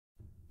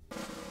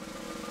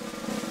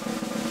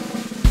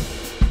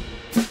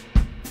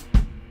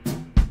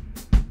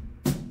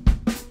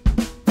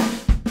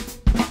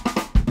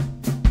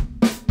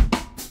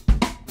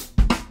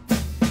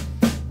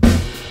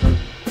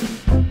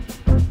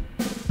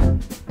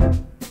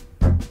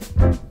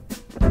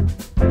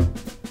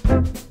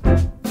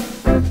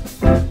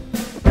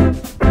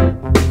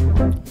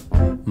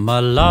My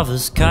love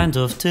is kind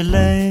of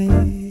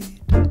delayed.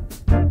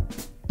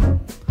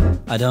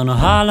 I don't know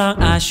how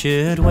long I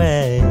should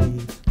wait.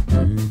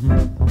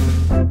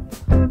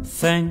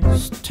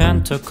 Things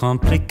tend to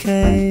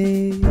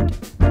complicate,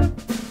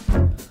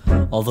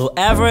 although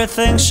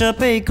everything should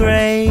be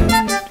great.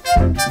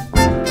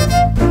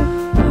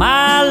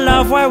 My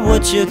love, why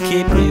would you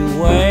keep me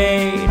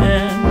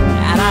waiting?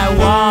 And I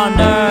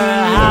wonder,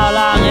 how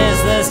long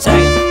is this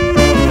taking?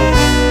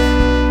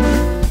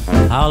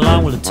 How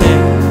long will it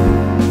take?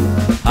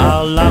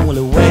 How long will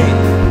it wait?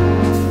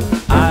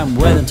 I'm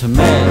willing to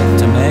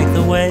make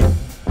the wait.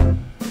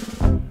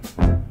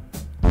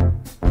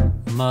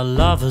 My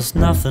love has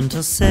nothing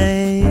to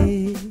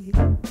say.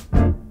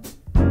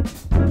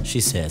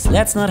 She says,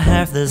 let's not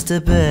have this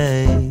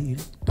debate.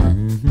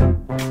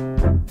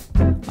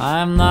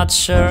 I'm not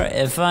sure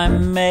if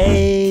I'm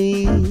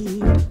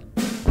made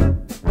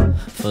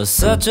for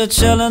such a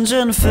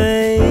challenging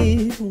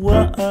fate.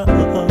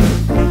 Whoa.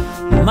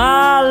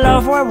 My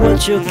love, why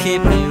would you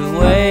keep me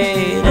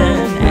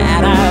waiting?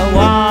 And I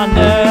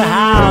wonder,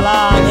 how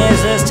long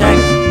is this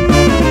taking?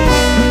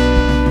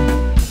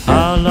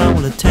 How long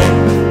will it take?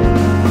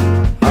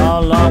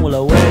 How long will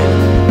I wait?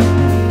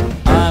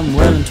 I'm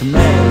willing to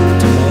make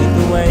the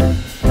wait.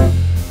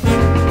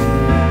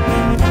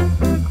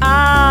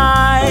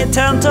 I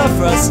tend to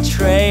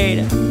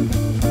frustrate.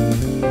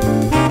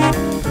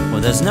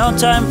 Well, there's no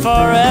time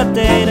for a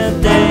date.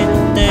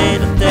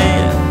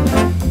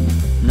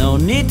 No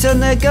need to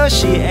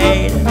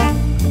negotiate.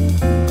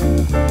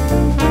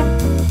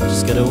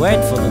 Just gotta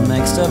wait for the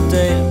next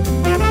update.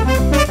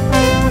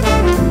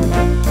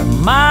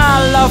 My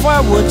love, why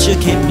would you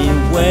keep me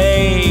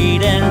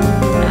waiting?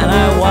 And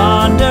I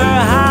wonder,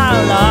 how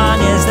long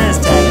is this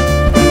taking?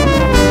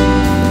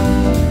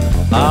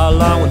 How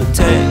long will it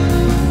take?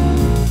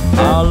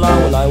 How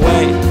long will I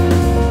wait?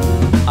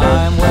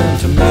 I'm willing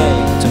to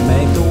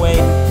make the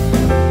wait.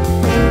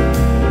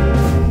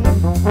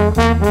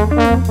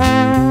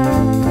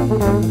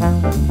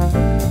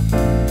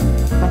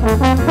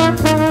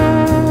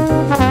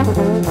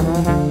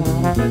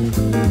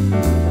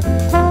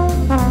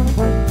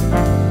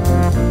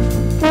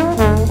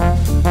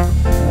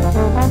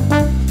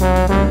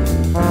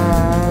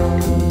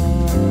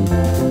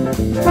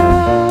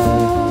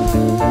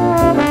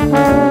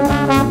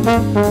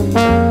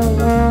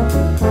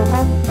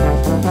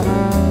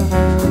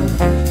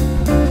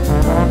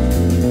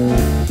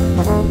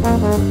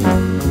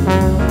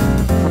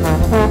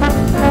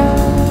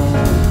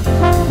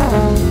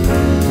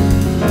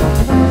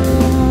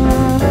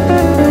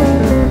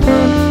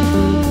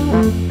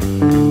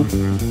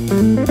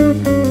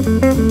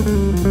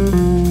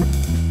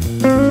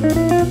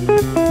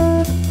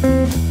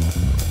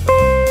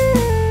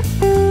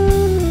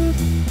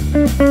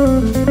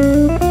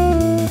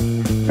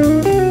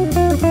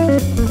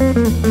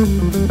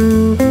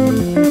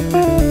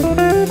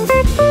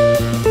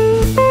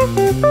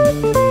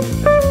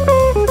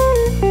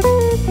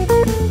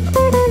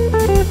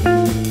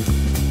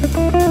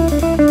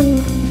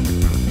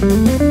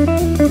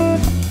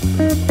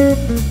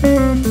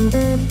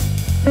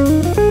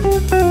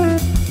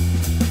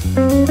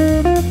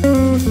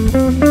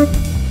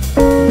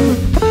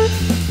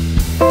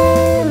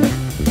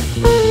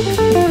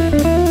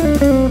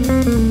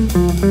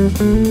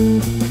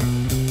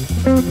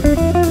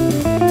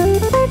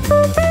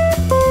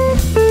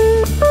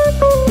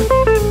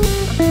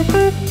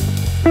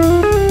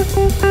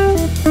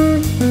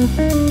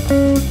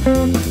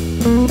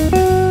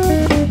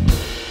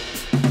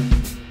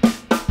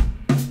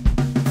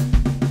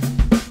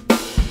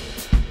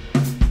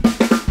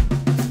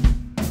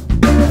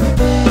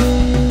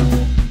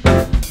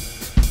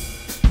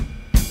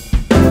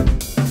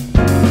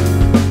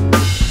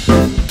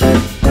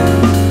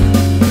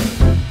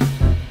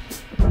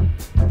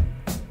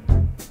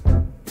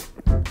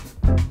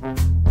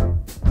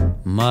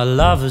 My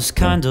love is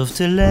kind of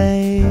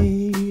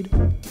delayed.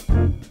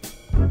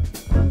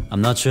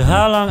 I'm not sure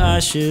how long I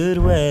should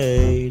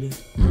wait.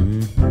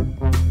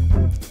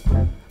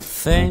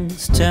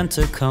 Things tend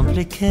to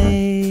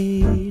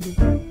complicate,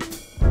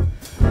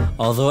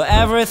 although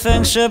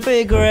everything should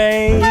be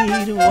great.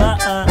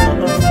 Whoa.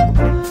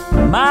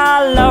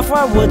 My love,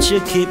 why would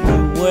you keep me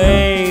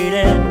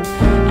waiting?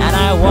 And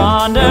I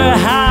wonder,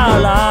 how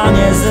long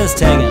is this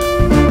taking?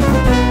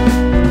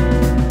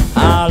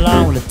 How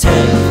long will it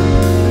take?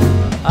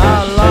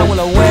 How long will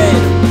I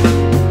wait?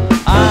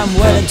 I'm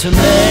willing to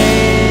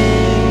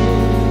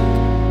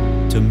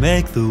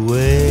make the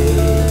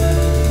wait.